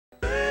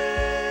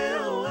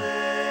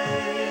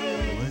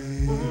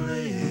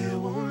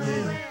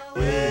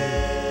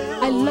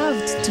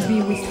loved to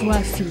be with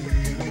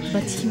Rafi,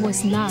 but he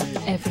was not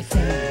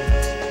everything.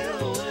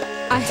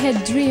 I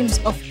had dreams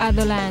of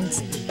other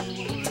lands,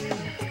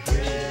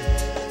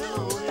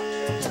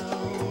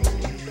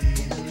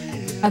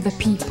 other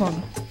people.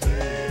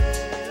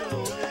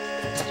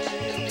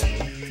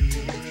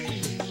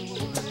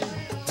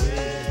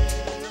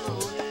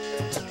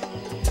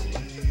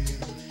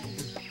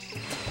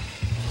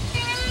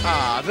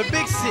 The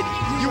big city,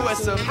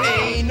 US of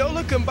A.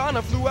 Nola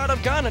Kumbana flew out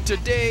of Ghana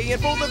today,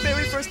 and for the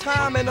very first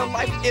time in her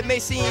life, it may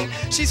seem,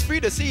 she's free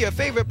to see her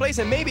favorite place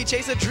and maybe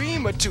chase a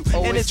dream or two.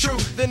 And it's true,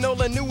 then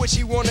Nola knew what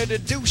she wanted to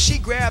do. She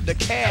grabbed a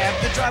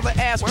cab. The driver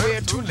asked,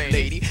 "Where to,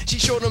 lady?" She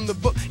showed him the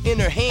book in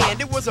her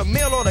hand. It was a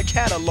mail order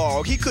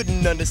catalog. He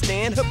couldn't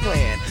understand her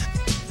plan.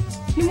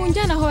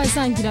 Nimunjana ho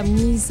azangira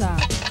myiza.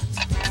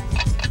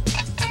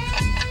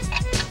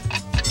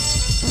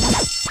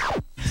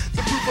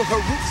 Her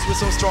roots were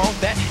so strong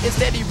that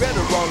instead he read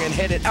her wrong and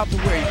headed out to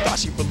where he thought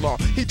she belonged.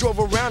 He drove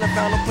around and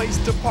found a place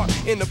to park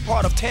in the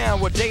part of town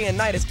where day and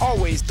night is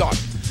always dark.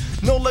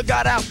 Nola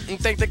got out and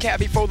thanked the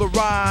cabbie for the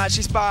ride.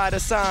 She spied a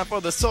sign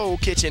for the Soul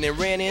Kitchen and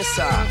ran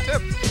inside.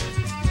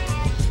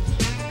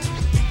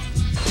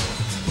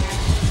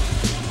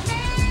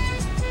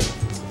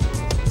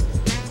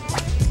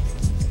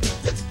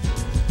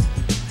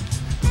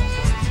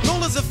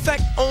 Nola's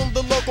effect on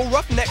the local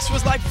roughnecks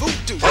was like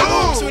voodoo.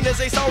 As soon as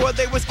they saw her,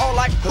 they was all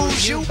like,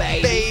 "Who's you,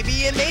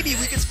 baby? And maybe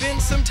we could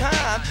spend some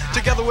time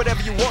together,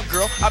 whatever you want,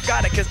 girl. I've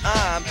got it, cause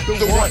I'm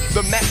the one,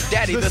 the Mac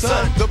Daddy, the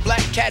son, the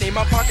black caddy.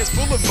 My pocket's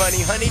full of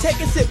money, honey. Take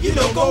a sip, you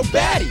know, go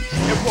batty.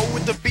 And roll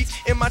with the beats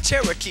in my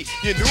Cherokee.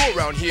 You're new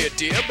around here,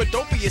 dear, but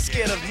don't be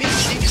scared of me,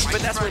 see?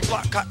 But that's when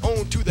Block caught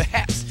on to the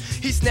haps.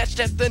 He snatched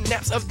at the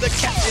naps of the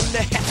cat in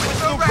the hat with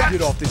the rap.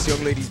 Get off this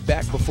young lady's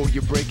back before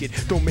you break it.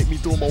 Don't make me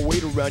throw my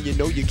weight around, you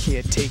know you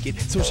can't take it.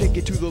 So shake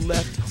it to the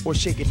left or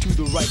shake it to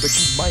the right, but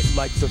you might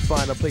like to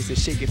find a place to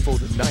shake it for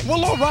the night.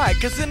 Well, alright,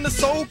 cause in the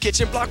Soul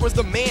Kitchen, Block was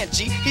the man,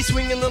 G. He's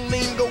swinging the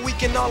lingo we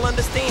can all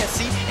understand,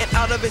 see? And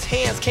out of his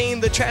hands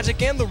came the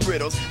tragic and the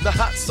riddles. The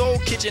hot Soul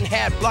Kitchen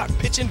had Block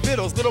pitching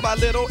vittles. Little by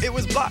little, it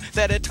was Block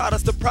that had taught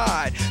us the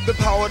pride, the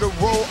power to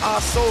roll our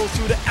souls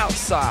to the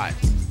outside.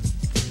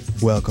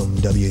 Welcome,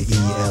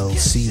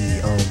 WELC,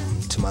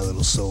 to my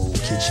little soul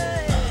kitchen,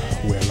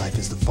 where life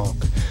is the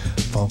funk,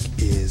 funk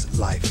is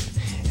life,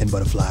 and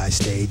butterflies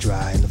stay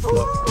dry in the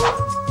flow.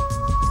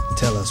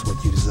 Tell us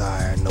what you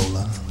desire,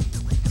 Nola.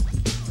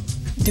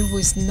 There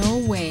was no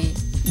way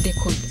they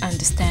could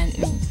understand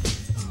me.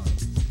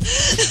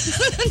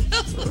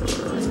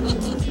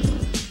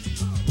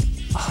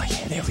 Oh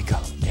yeah, there we go.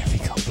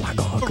 Block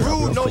on her, girl,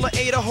 Rude, Nola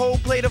ate a whole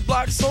plate of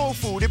Block soul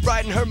food. It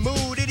brightened her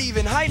mood, it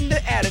even heightened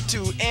her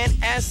attitude. And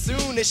as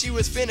soon as she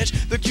was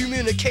finished, the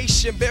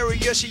communication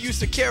barrier she used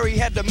to carry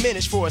had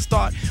diminished for a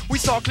start. We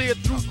saw clear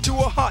through to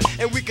her heart,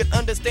 and we could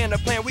understand her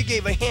plan. We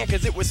gave a hand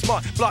cause it was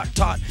smart. Block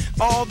taught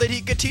all that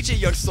he could teach a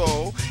young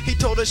soul. He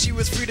told her she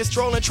was free to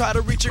stroll and try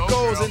to reach her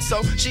goals. And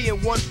so she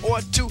and one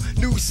or two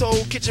new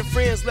Soul Kitchen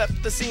friends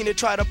left the scene and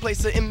tried to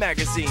place her in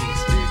magazines.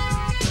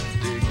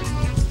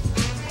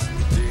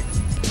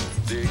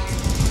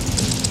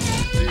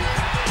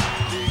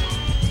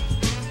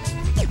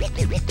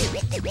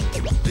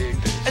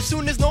 As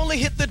soon as Nola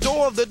hit the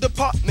door of the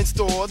department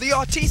store, the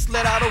artiste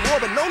let out a roar,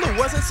 but Nola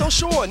wasn't so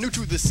sure. New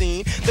to the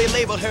scene, they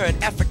labeled her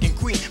an African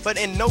queen, but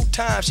in no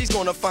time she's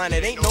gonna find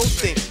it ain't no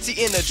thing. See,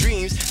 in her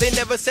dreams, they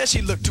never said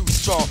she looked too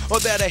strong, or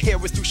that her hair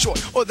was too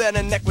short, or that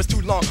her neck was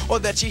too long, or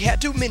that she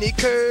had too many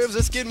curves,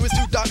 her skin was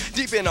too dark.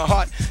 Deep in her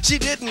heart, she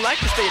didn't like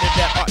the state of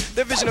that art.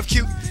 Their vision of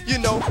cute, you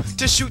know,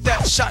 to shoot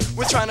that shot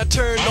was trying to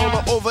turn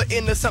Nola over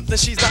into something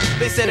she's not.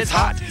 They said it's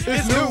hot,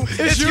 it's new,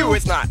 it's you,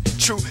 it's not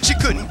true. She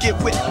couldn't get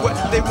with what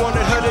they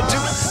wanted her to do.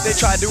 They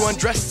tried to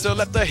undress her,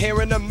 left her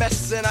hair in a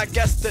mess, and I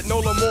guess that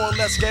Nola more or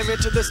less gave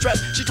into the stress.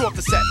 She tore up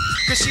the set,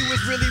 cause she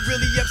was really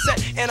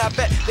upset, and I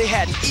bet they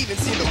hadn't even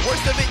seen the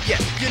worst of it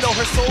yet. You know,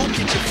 her Soul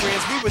Kitchen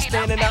friends, we were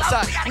standing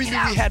outside. We knew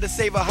we had to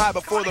save her high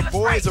before the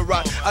boys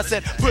arrived. I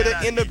said, put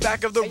her in the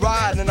back of the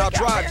ride and I'll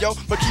drive, yo,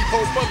 but keep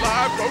hope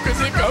alive, bro, cause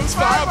here comes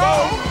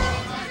 5-0.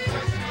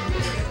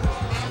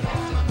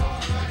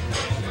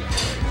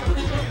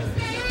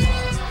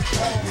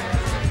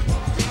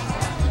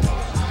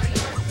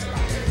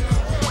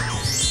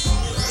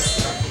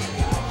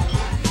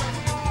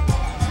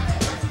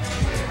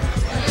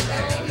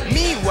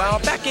 Meanwhile,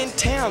 back in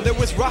town, there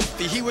was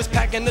Rafi. He was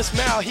packing a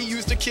smile. He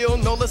used to kill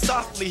Nola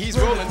softly. He's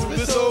rolling through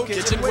the Soul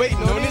Kitchen, waiting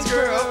on his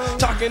girl,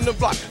 talking to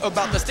Block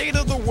about the state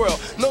of the world.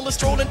 Nola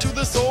strolled into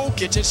the Soul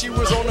Kitchen. She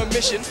was on a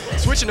mission,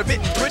 switching a bit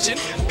and twitching,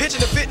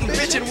 pitching a fit and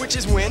bitching, which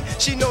is when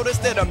she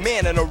noticed that a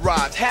man had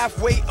arrived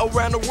halfway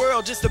around the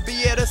world just to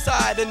be at her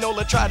side. And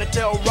Nola tried to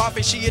tell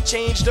Rafi she had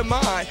changed her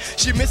mind.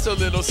 She missed her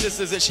little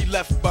sisters that she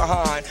left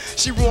behind.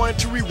 She wanted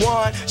to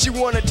rewind, she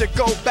wanted to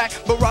go back,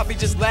 but Rafi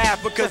just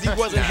laughed because he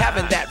wasn't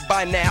having that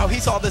by now. He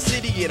saw the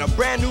city in a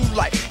brand new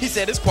light. He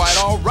said it's quite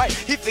alright.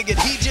 He figured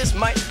he just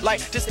might like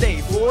to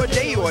stay for a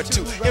day or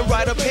two and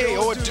ride a pay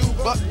or do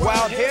buck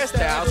wild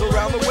hairstyles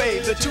around the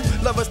way. the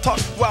two lovers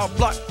talked while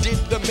Block did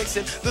the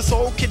mixing. The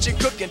Soul Kitchen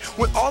cooking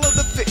with all of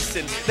the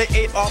fixing. They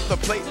ate off the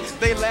plate,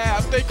 they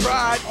laughed, they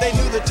cried. They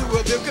knew the two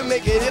of them could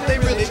make it if they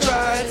really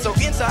tried. So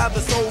inside the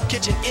Soul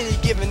Kitchen any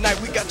given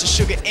night, we got your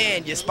sugar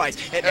and your spice,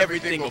 and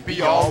everything will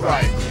be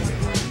alright.